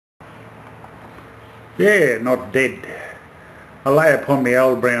Yeah, not dead. I lay upon my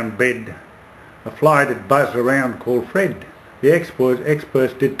old brown bed. A fly did buzz around called Fred. The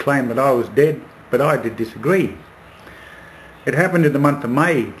experts did claim that I was dead, but I did disagree. It happened in the month of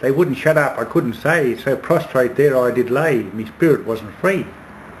May. They wouldn't shut up, I couldn't say, so prostrate there I did lay. Me spirit wasn't free.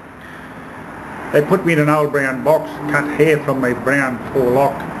 They put me in an old brown box, cut hair from my brown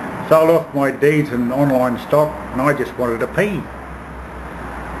forelock, sold off my deeds and online stock, and I just wanted to pee.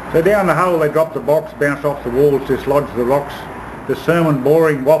 So down the hole they dropped the box, bounced off the walls, dislodged the rocks. The sermon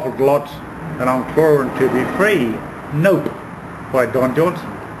boring, waffled lots, and I'm clawing to be free. Nope, by Don Johnson.